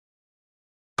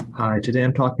Hi, today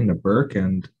I'm talking to Berk,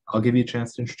 and I'll give you a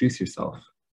chance to introduce yourself.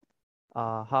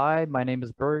 Hi, my name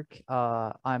is Berk.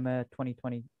 I'm a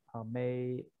 2020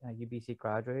 May UBC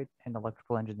graduate in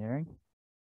electrical engineering.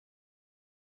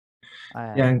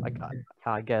 Yeah, And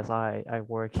I guess I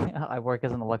work I work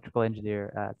as an electrical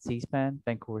engineer at C-SPAN,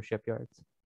 Vancouver shipyards.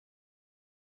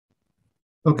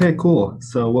 okay, cool.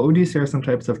 So what would you say are some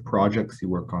types of projects you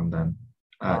work on then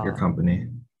at your Uh, company?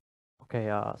 okay,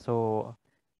 so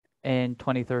in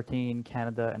 2013,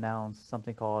 Canada announced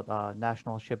something called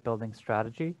National Shipbuilding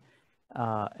Strategy,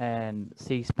 and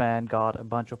C-SPAN got a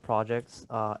bunch of projects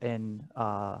in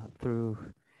through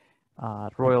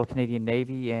Royal Canadian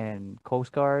Navy and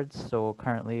Coast Guards. So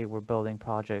currently we're building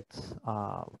projects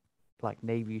like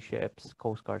Navy ships,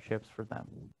 Coast Guard ships for them.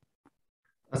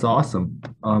 That's awesome.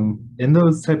 In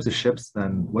those types of ships,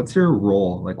 then what's your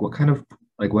role? What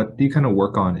do you kind of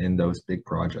work on in those big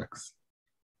projects?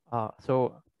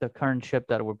 So the current ship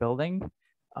that we're building,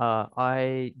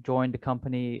 I joined the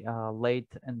company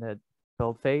late in the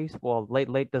build phase, well,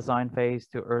 late design phase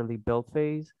to early build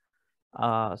phase.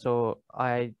 So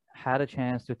I had a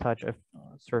chance to touch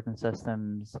certain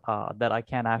systems that I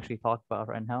can't actually talk about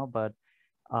right now, but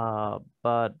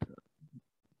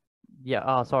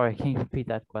yeah, sorry, can you repeat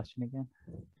that question again?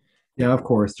 Yeah, of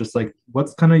course. Just like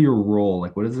what's kind of your role?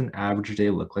 Like what does an average day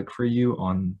look like for you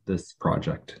on this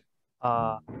project?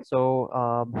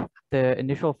 The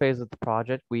initial phase of the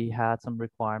project, we had some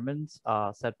requirements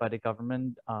set by the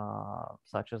government,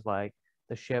 such as like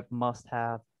the ship must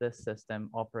have this system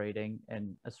operating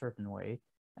in a certain way.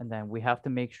 And then we have to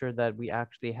make sure that we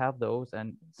actually have those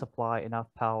and supply enough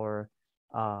power,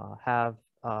 have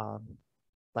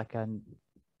like a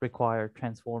required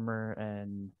transformer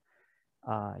and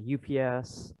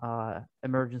UPS,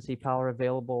 emergency power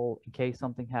available in case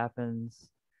something happens,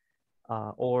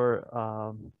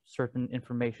 or certain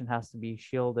information has to be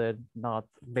shielded, not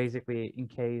basically in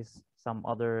case some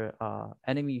other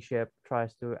enemy ship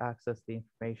tries to access the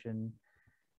information.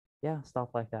 Yeah, stuff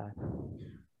like that.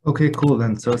 Okay, cool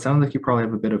then. So it sounds like you probably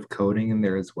have a bit of coding in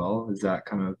there as well. Is that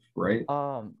kind of right?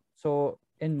 So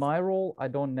in my role, I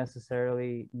don't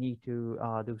necessarily need to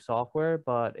do software,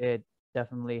 but it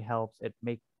definitely helps. It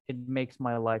makes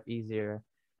my life easier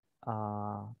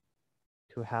uh,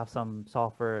 to have some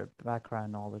software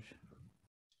background knowledge.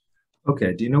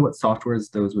 Okay, do you know what softwares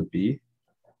those would be?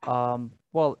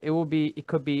 Well, it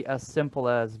could be as simple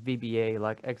as VBA,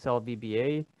 like Excel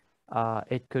VBA.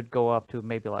 It could go up to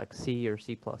maybe like C or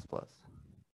C++.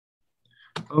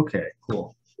 Okay,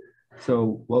 cool.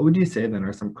 So, what would you say then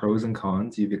are some pros and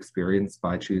cons you've experienced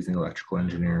by choosing electrical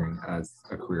engineering as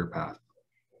a career path?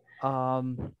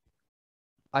 Um,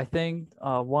 I think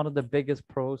one of the biggest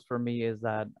pros for me is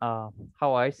that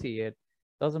how I see it,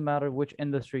 doesn't matter which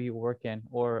industry you work in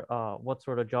or what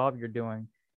sort of job you're doing,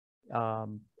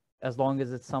 um, as long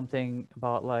as it's something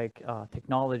about like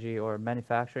technology or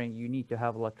manufacturing, you need to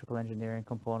have electrical engineering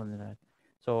component in it.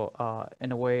 So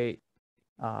in a way,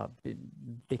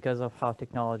 because of how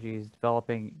technology is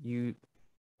developing,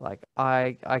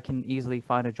 I can easily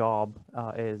find a job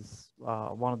is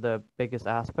one of the biggest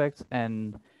aspects,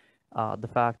 and the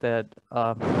fact that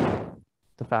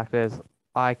the fact is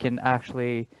I can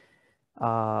actually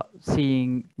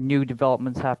seeing new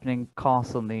developments happening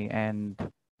constantly, and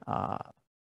uh,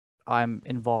 I'm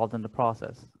involved in the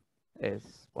process is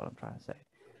what I'm trying to say.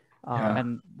 Yeah.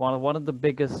 And one of the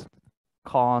biggest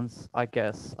cons, I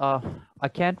guess, I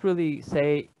can't really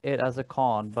say it as a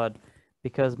con, but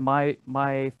because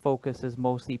my focus is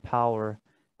mostly power,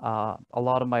 a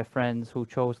lot of my friends who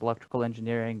chose electrical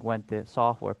engineering went the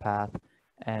software path,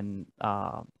 and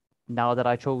now that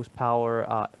I chose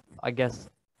power, I guess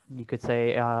you could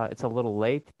say it's a little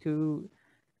late to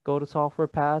go to software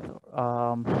path.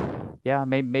 Yeah,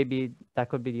 maybe that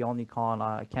could be the only con.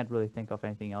 I can't really think of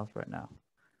anything else right now.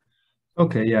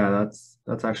 Okay, yeah,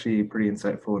 that's actually pretty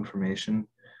insightful information.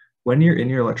 When you're in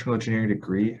your electrical engineering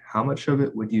degree, how much of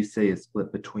it would you say is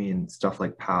split between stuff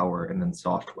like power and then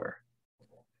software?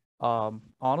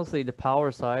 Honestly, the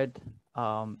power side,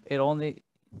 it only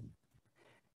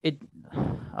it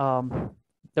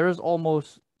there is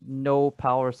almost no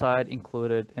power side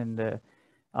included in the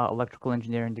electrical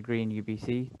engineering degree in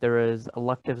UBC. There is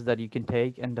electives that you can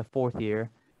take in the fourth year,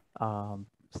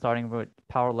 starting with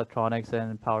power electronics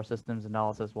and power systems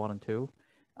analysis one and two.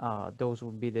 Those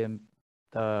would be the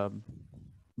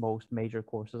most major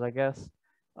courses, I guess.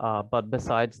 But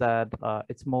besides that,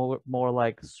 it's more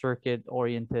like circuit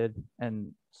oriented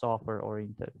and software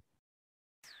oriented.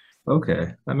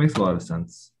 Okay, that makes a lot of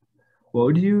sense.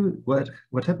 What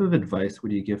type of advice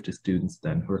would you give to students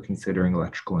then who are considering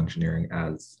electrical engineering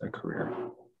as a career?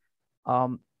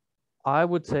 Um, I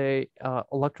would say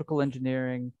electrical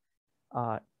engineering.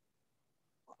 Uh,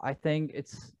 I think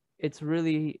it's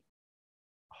really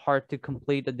hard to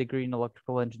complete a degree in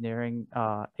electrical engineering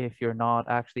if you're not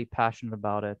actually passionate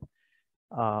about it.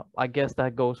 I guess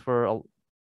that goes for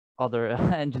other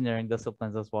engineering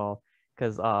disciplines as well,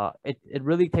 because it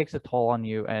really takes a toll on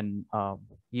you, and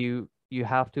you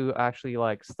have to actually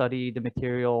like study the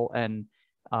material, and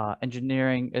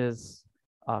engineering is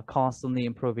constantly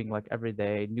improving. Like every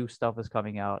day new stuff is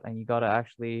coming out, and you got to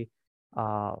actually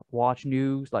watch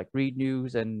news, like read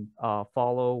news, and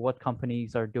follow what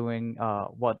companies are doing,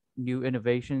 what new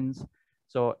innovations.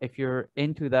 So if you're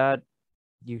into that,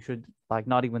 you should like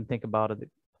not even think about it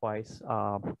twice.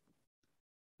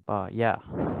 Yeah.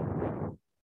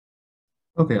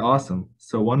 Okay, awesome.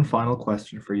 So one final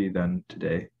question for you then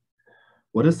today.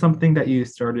 What is something that you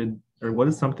started, or what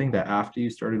is something that after you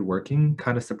started working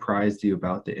kind of surprised you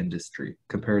about the industry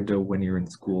compared to when you were in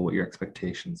school, what your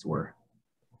expectations were?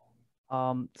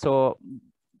 So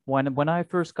when I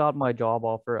first got my job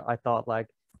offer, I thought like,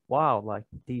 wow, like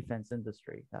defense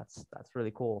industry, that's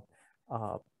really cool.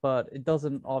 But it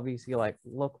doesn't obviously like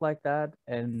look like that.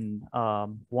 And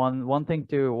one thing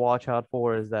to watch out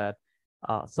for is that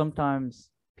sometimes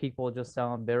people just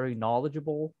sound very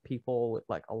knowledgeable, people with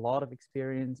like a lot of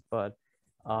experience, but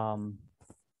um,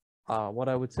 what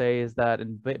I would say is that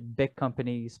in big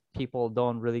companies, people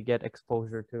don't really get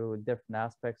exposure to different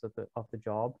aspects of the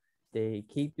job. They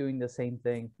keep doing the same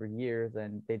thing for years,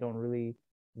 and they don't really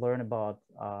learn about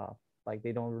like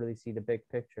they don't really see the big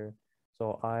picture.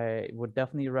 So I would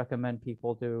definitely recommend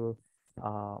people to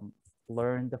um,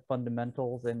 learn the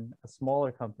fundamentals in a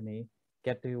smaller company,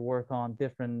 get to work on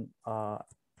different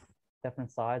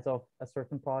sides of a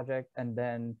certain project, and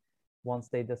then once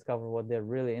they discover what they're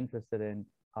really interested in,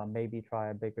 maybe try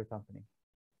a bigger company.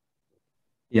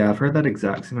 Yeah, I've heard that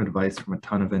exact same advice from a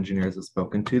ton of engineers I've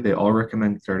spoken to. They all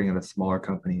recommend starting at a smaller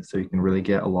company so you can really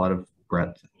get a lot of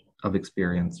breadth of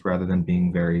experience rather than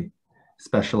being very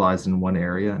specialized in one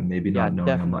area and maybe Yeah, not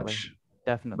knowing definitely, much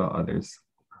about definitely. others.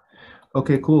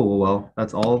 Okay, cool. Well,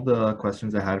 that's all the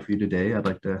questions I had for you today. I'd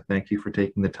like to thank you for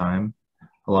taking the time.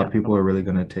 A lot Yeah, of no people are problem. really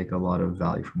going to take a lot of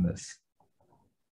value from this.